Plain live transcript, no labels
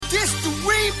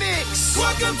remix.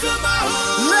 Welcome to my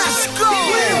hood. Let's go.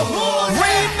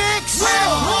 Remix.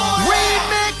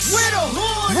 Remix.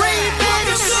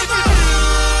 Remix.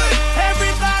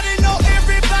 Everybody know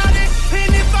everybody,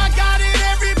 and if I got it,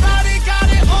 everybody got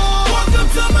it on. Welcome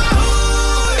to my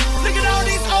hood. Look at all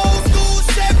these old school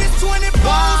Chevys, 24,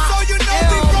 so you know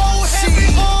we roll heavy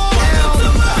on. Welcome to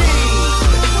my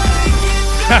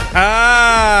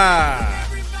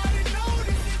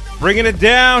hood. Bringing it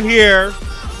down here.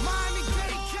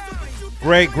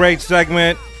 Great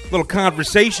segment. Little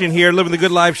conversation here. Living the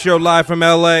Good Life show live from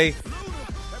L.A.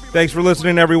 Thanks for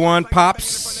listening, everyone.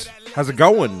 Pops, how's it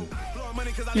going?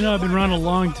 You know, I've been around a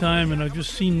long time, and I've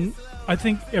just seen, I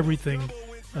think, everything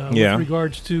with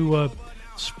regards to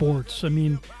sports. I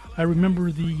mean, I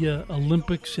remember the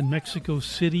Olympics in Mexico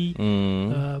City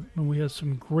when we had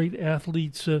some great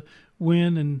athletes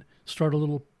win and start a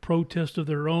little protest of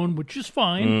their own, which is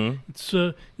fine. It's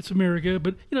America,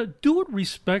 but do it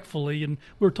respectfully. And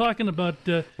we're talking about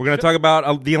we're going to talk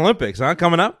about the Olympics, huh?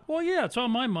 Coming up. Well, yeah, it's on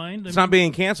my mind. It's not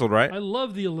being canceled, right? I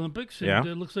love the Olympics, and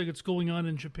it looks like it's going on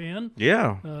in Japan.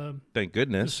 Yeah, thank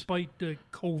goodness. Despite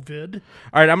COVID.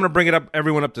 All right, I'm going to bring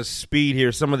everyone up to speed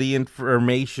here. Some of the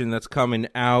information that's coming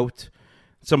out,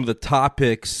 some of the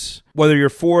topics, whether you're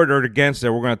for it or against it,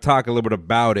 we're going to talk a little bit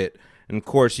about it. And, of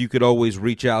course, you could always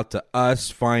reach out to us.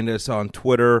 Find us on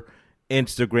Twitter,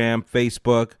 Instagram,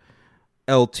 Facebook.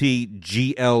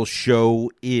 LTGL Show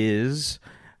is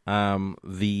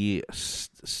the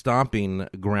stomping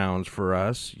grounds for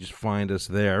us. You just find us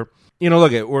there.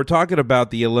 Look, we're talking about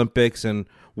the Olympics and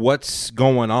what's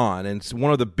going on. And it's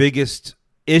one of the biggest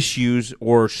issues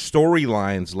or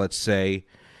storylines, let's say,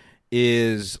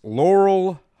 is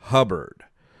Laurel Hubbard,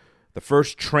 the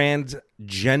first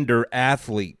transgender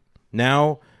athlete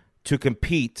now to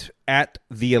compete at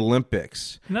the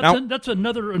Olympics. And that's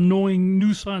another annoying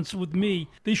nuisance with me.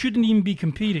 They shouldn't even be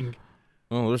competing.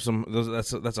 Oh,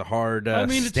 that's a hard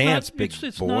stance, big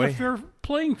it's boy. Not a fair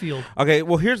playing field. Okay,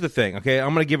 well, here's the thing. Okay,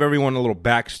 I'm going to give everyone a little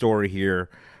backstory here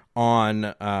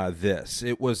on this.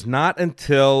 It was not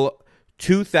until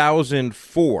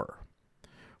 2004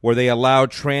 where they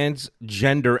allowed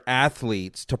transgender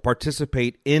athletes to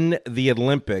participate in the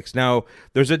Olympics. Now,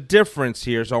 there's a difference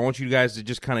here, so I want you guys to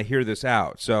just kind of hear this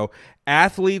out. So,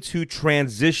 athletes who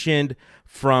transitioned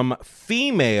from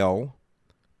female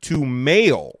to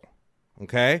male,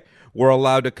 okay, were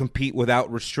allowed to compete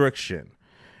without restriction.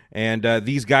 And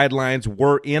these guidelines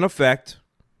were in effect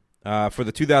for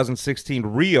the 2016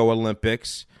 Rio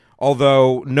Olympics,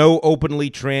 although no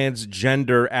openly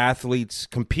transgender athletes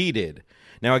competed.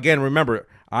 Now, again, remember,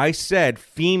 I said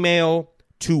female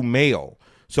to male.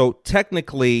 So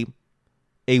technically,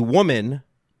 a woman,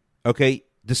 okay,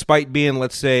 despite being,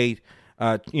 let's say,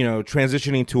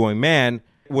 transitioning to a man,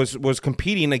 was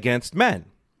competing against men.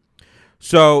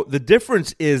 So the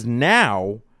difference is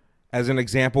now, as an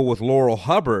example with Laurel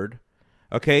Hubbard,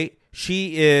 okay,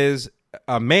 she is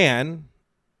a man.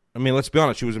 I mean, let's be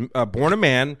honest, she was born a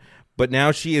man, but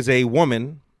now she is a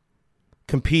woman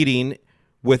competing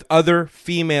with other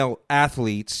female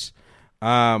athletes.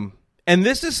 And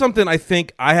this is something I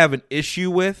think I have an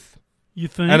issue with. You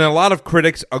think? And a lot of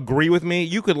critics agree with me.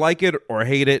 You could like it or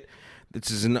hate it. This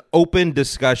is an open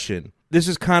discussion. This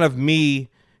is kind of me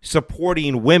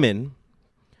supporting women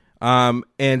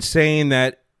and saying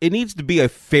that it needs to be a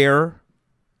fair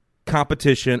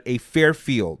competition, a fair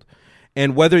field.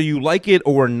 And whether you like it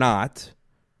or not,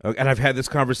 and I've had this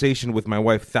conversation with my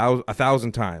wife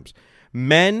 1,000 times,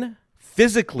 men,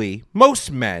 physically,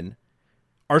 most men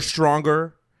are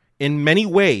stronger in many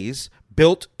ways,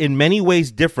 built in many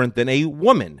ways different than a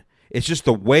woman. It's just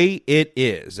the way it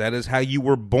is. That is how you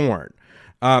were born.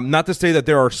 Not to say that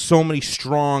there are so many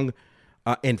strong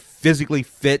and physically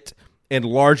fit and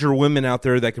larger women out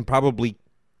there that can probably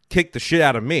kick the shit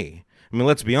out of me. I mean,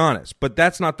 let's be honest. But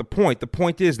that's not the point. The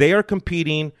point is they are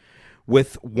competing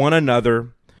with one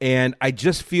another. And I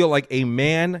just feel like a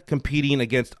man competing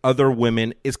against other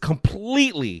women is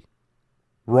completely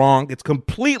wrong. It's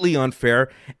completely unfair.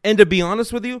 And to be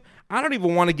honest with you, I don't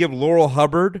even want to give Laurel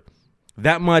Hubbard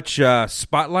that much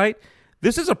spotlight.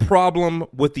 This is a problem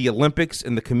with the Olympics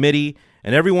and the committee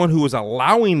and everyone who is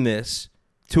allowing this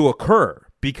to occur,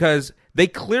 because they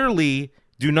clearly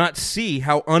do not see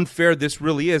how unfair this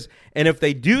really is. And if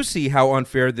they do see how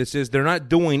unfair this is, they're not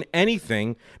doing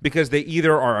anything because they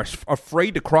either are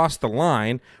afraid to cross the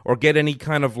line or get any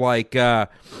kind of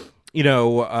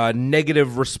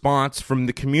negative response from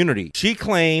the community. She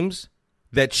claims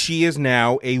that she is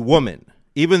now a woman,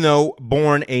 even though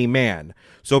born a man.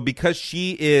 So because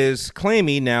she is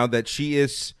claiming now that she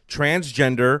is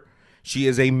transgender, she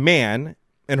is a man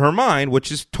in her mind,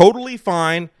 which is totally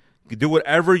fine, Do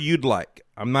whatever you'd like.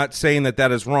 I'm not saying that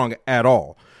that is wrong at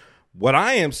all. What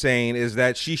I am saying is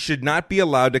that she should not be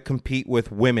allowed to compete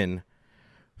with women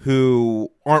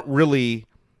who aren't really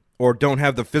or don't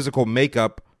have the physical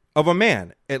makeup of a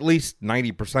man, at least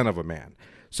 90% of a man.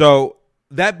 So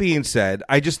that being said,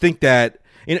 I just think that,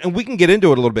 and we can get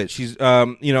into it a little bit. She's,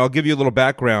 I'll give you a little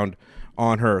background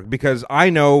on her because I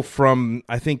know from,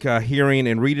 I think, hearing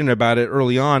and reading about it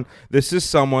early on, this is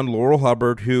someone, Laurel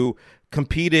Hubbard, who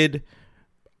competed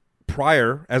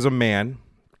prior as a man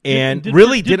and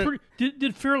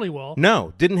did fairly well.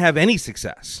 No, didn't have any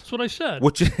success. That's what I said.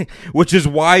 Which is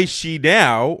why she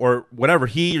now, or whatever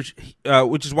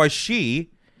which is why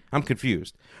she, I'm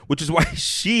confused. Which is why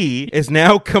she is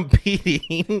now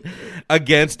competing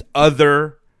against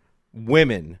other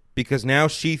women because now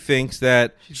she thinks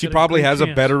that she probably has a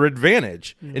better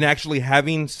advantage in actually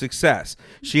having success.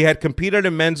 She had competed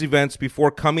in men's events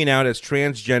before coming out as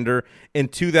transgender in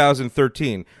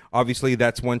 2013. Obviously,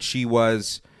 that's when she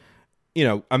was,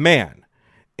 a man.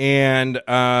 And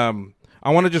I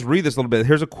want to just read this a little bit.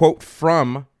 Here's a quote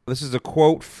from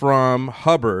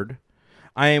Hubbard.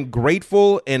 I am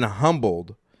grateful and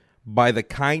humbled by the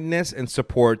kindness and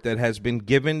support that has been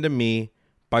given to me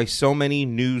by so many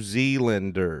New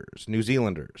Zealanders.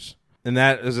 And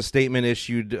that is a statement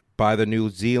issued by the New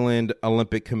Zealand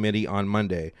Olympic Committee on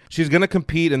Monday. She's going to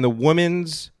compete in the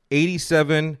women's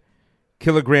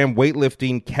 87-kilogram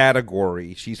weightlifting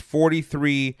category. She's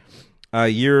 43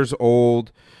 years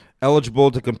old,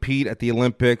 eligible to compete at the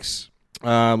Olympics.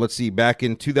 Back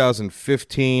in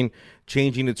 2015,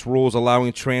 changing its rules,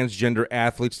 allowing transgender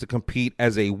athletes to compete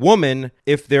as a woman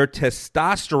if their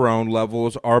testosterone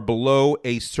levels are below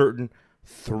a certain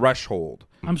threshold.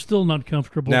 I'm still not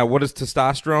comfortable. Now, what is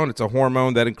testosterone? It's a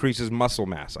hormone that increases muscle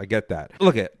mass. I get that.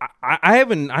 Look, I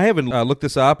haven't looked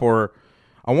this up, or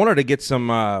I wanted to get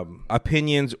some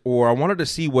opinions, or I wanted to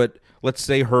see what, let's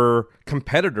say, her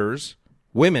competitors,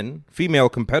 female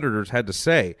competitors, had to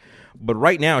say. But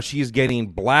right now, she's getting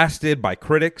blasted by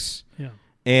critics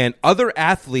and other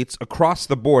athletes across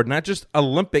the board, not just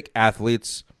Olympic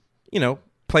athletes,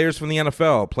 players from the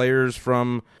NFL, players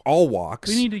from all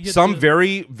walks. Some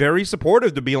very, very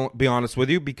supportive, to be honest with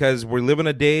you, because we live in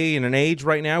a day and an age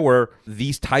right now where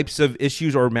these types of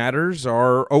issues or matters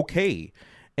are okay.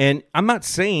 And I'm not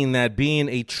saying that being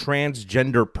a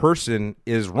transgender person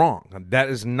is wrong. That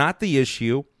is not the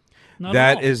issue.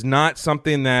 That is not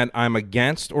something that I'm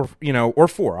against or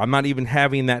for. I'm not even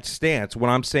having that stance. What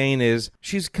I'm saying is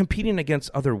she's competing against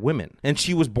other women, and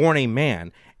she was born a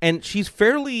man, and she's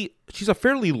a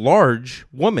fairly large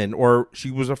woman, or she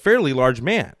was a fairly large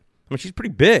man. I mean, she's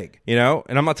pretty big, and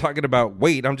I'm not talking about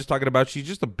weight. I'm just talking about she's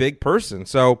just a big person.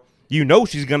 So,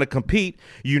 she's going to compete.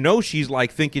 She's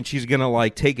thinking she's going to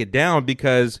take it down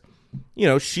because,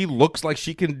 she looks like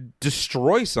she can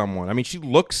destroy someone. I mean, she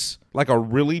looks like a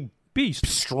really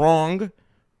strong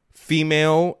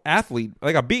female athlete,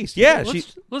 like a beast. Yeah,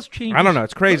 let's change. I don't know.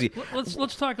 It's crazy.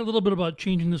 Let's talk a little bit about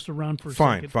changing this around for a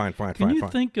second. Fine. Can you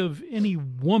think of any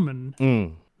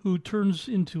woman who turns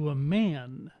into a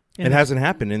man? It hasn't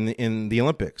happened in the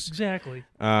Olympics. Exactly.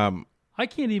 I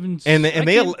can't even. And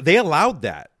they allowed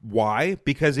that. Why?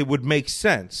 Because it would make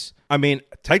sense. I mean,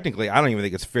 technically, I don't even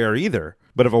think it's fair either.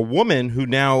 But if a woman who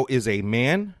now is a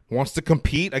man wants to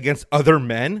compete against other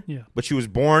men, but she was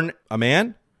born a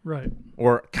man, right?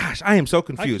 Or, gosh, I am so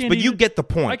confused. But you get the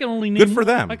point. Good for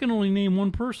them. I can only name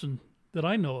one person that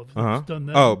I know of that's done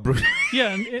that. Oh, Bruce.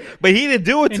 Yeah. But he didn't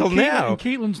do it till now. And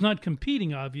Caitlin's not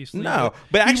competing, obviously. No.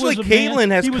 But actually,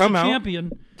 Caitlin has come out.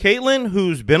 Champion. Caitlin,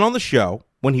 who's been on the show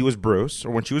when he was Bruce,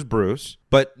 or when she was Bruce,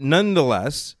 but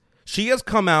nonetheless, she has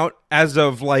come out as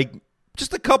of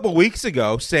just a couple weeks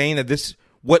ago saying that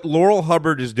what Laurel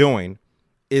Hubbard is doing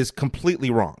is completely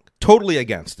wrong. Totally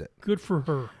against it. Good for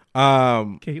her.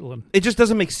 Caitlin. It just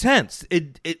doesn't make sense.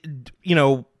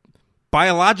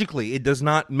 Biologically, it does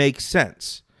not make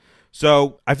sense.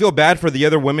 So I feel bad for the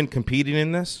other women competing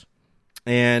in this.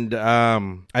 And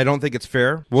I don't think it's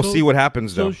fair. We'll see what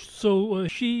happens, though. So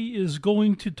she is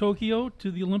going to Tokyo,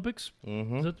 to the Olympics?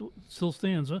 Mm-hmm. That still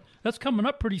stands, huh? That's coming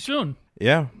up pretty soon.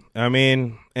 Yeah. I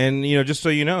mean, and, just so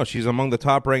you know, she's among the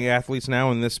top-ranked athletes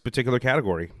now in this particular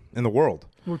category in the world.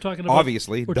 We're talking about...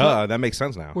 Obviously. That makes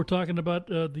sense now. We're talking about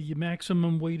the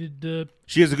maximum weighted...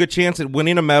 She has a good chance at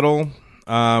winning a medal,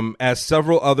 as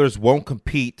several others won't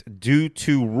compete due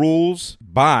to rules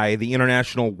by the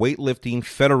International Weightlifting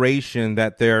Federation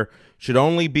that there should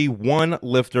only be one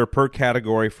lifter per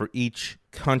category for each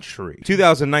country.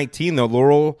 2019, though,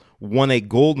 Laurel won a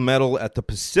gold medal at the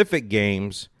Pacific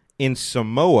Games in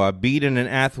Samoa, beating an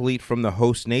athlete from the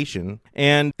host nation,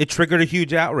 and it triggered a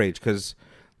huge outrage because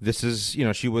this is,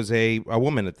 she was a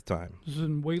woman at the time. This is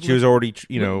in weight She was already,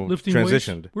 lifting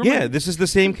transitioned. Yeah, this is the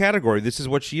same category. This is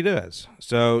what she does.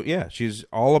 So, yeah, she's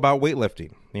all about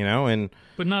weightlifting, and...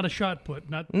 But not a shot put.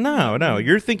 No.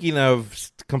 You're thinking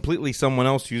of completely someone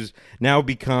else who's now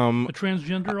become... A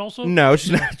transgender also? No,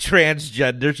 she's not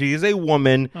transgender. She is a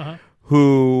woman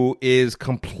who is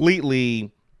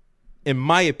completely, in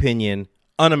my opinion,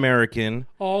 un-American.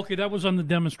 Oh, okay. That was on the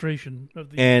demonstration of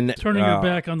the and turning her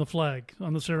back on the flag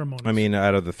on the ceremony. I mean,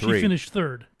 out of the three, she finished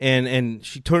third. And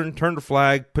she turned the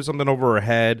flag, put something over her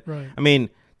head. Right. I mean,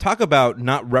 talk about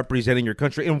not representing your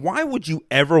country. And why would you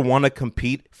ever want to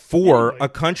compete for a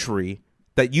country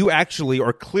that you actually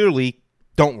or clearly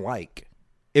don't like?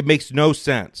 It makes no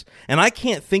sense. And I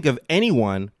can't think of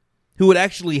anyone who would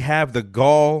actually have the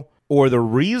gall or the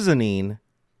reasoning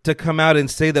to come out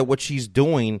and say that what she's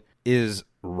doing is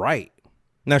right.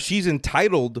 Now, she's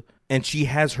entitled and she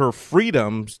has her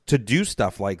freedoms to do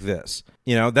stuff like this.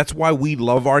 That's why we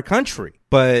love our country.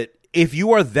 But if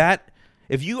you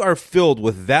are filled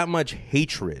with that much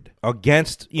hatred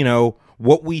against,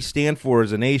 what we stand for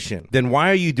as a nation, then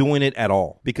why are you doing it at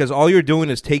all? Because all you're doing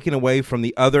is taking away from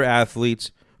the other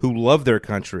athletes who love their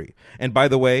country. And by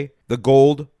the way, the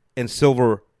gold and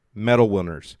silver medal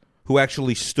winners who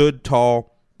actually stood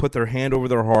tall, put their hand over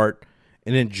their heart,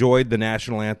 and enjoyed the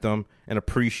national anthem and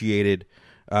appreciated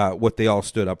what they all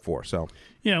stood up for. So,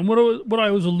 yeah, and what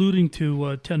I was alluding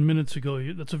to 10 minutes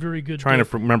ago, that's a very good... Trying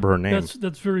to remember her name.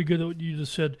 That's very good what you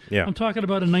just said. Yeah. I'm talking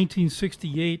about in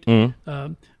 1968,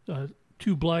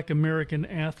 two black American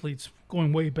athletes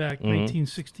going way back,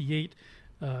 1968.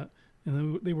 And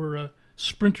they were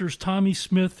sprinters Tommy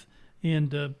Smith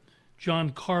and John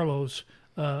Carlos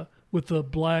with the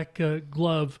black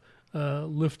glove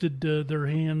lifted their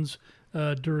hands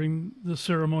during the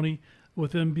ceremony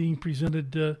with them being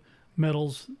presented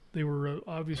medals. They were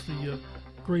obviously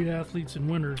great athletes and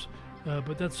winners,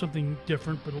 but that's something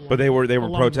different. But they were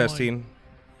protesting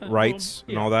rights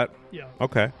and all that? Yeah.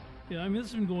 Okay. Yeah, I mean,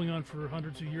 this has been going on for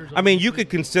hundreds of years. I mean, you could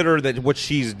consider that what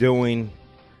she's doing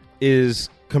is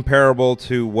comparable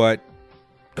to what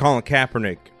Colin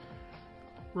Kaepernick,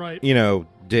 right,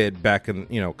 did back in,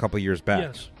 a couple of years back.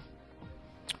 Yes.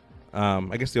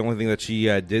 I guess the only thing that she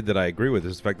did that I agree with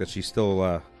is the fact that she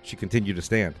still she continued to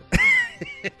stand.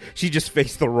 She just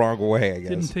faced the wrong way, I guess.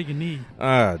 Didn't take a knee.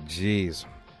 Ah, jeez.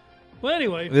 Well,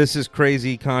 anyway. This is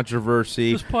crazy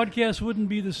controversy. This podcast wouldn't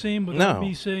be the same without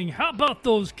me saying, how about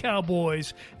those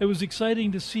Cowboys? It was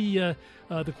exciting to see the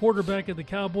quarterback of the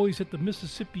Cowboys at the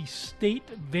Mississippi State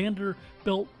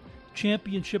Vanderbilt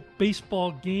Championship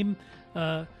baseball game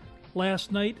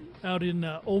last night out in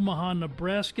Omaha,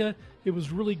 Nebraska. It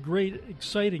was really great,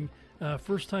 exciting.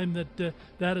 First time that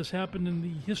has happened in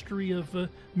the history of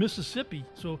Mississippi.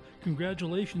 So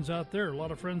congratulations out there. A lot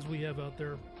of friends we have out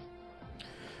there.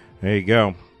 There you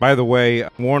go. By the way,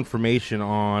 more information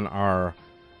on our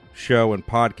show and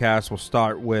podcast. We'll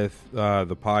start with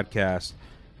the podcast.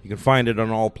 You can find it on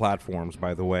all platforms,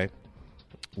 by the way.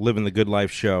 Living the Good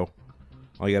Life Show.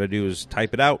 All you got to do is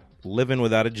type it out. Living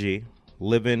without a G.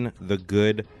 Living the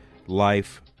Good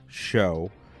Life Show.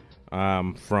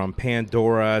 From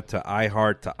Pandora to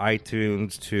iHeart to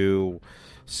iTunes to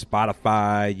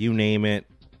Spotify, you name it,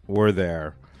 we're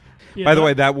there. Yeah, by the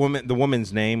way, the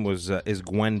woman's name is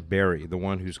Gwen Berry, the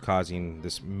one who's causing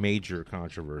this major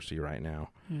controversy right now.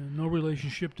 Yeah, no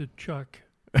relationship to Chuck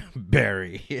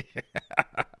Berry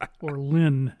or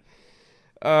Lynn.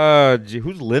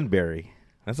 Who's Lynn Berry?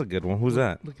 That's a good one. Who's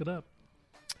that? Look it up.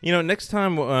 Next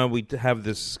time we have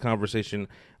this conversation,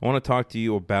 I want to talk to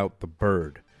you about the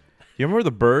Bird. You remember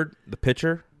the Bird, the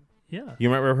pitcher? Yeah.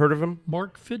 You ever heard of him?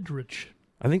 Mark Fidrich.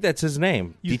 I think that's his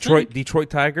name. You Detroit think?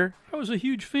 Tiger. I was a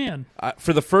huge fan.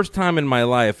 For the first time in my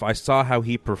life, I saw how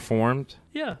he performed.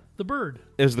 Yeah, the Bird.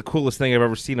 It was the coolest thing I've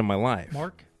ever seen in my life.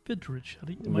 Mark Fidrich.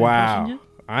 Wow.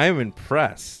 I'm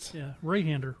impressed. Yeah,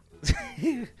 right-hander.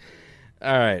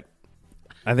 All right.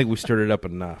 I think we stirred it up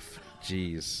enough.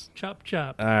 Jeez. Chop,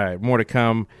 chop. All right, more to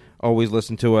come. Always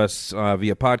listen to us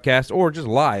via podcast or just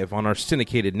live on our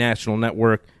syndicated national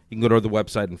network. You can go to the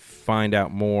website and find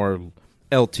out more.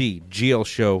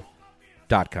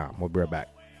 LTGLshow.com. We'll be right back.